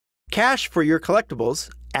cash for your collectibles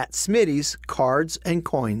at Smitty's Cards and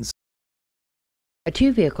Coins. A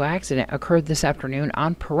two-vehicle accident occurred this afternoon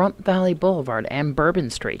on Pahrump Valley Boulevard and Bourbon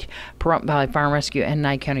Street. Pahrump Valley Fire and Rescue and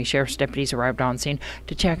Nye County Sheriff's deputies arrived on scene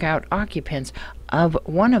to check out occupants of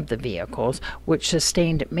one of the vehicles, which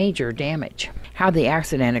sustained major damage. How the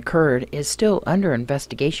accident occurred is still under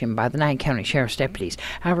investigation by the Nye County Sheriff's deputies.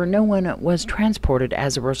 However, no one was transported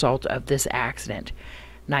as a result of this accident.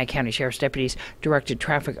 Nye County Sheriff's deputies directed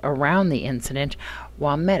traffic around the incident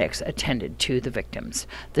while medics attended to the victims.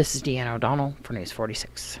 This is Deanna O'Donnell for News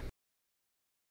 46.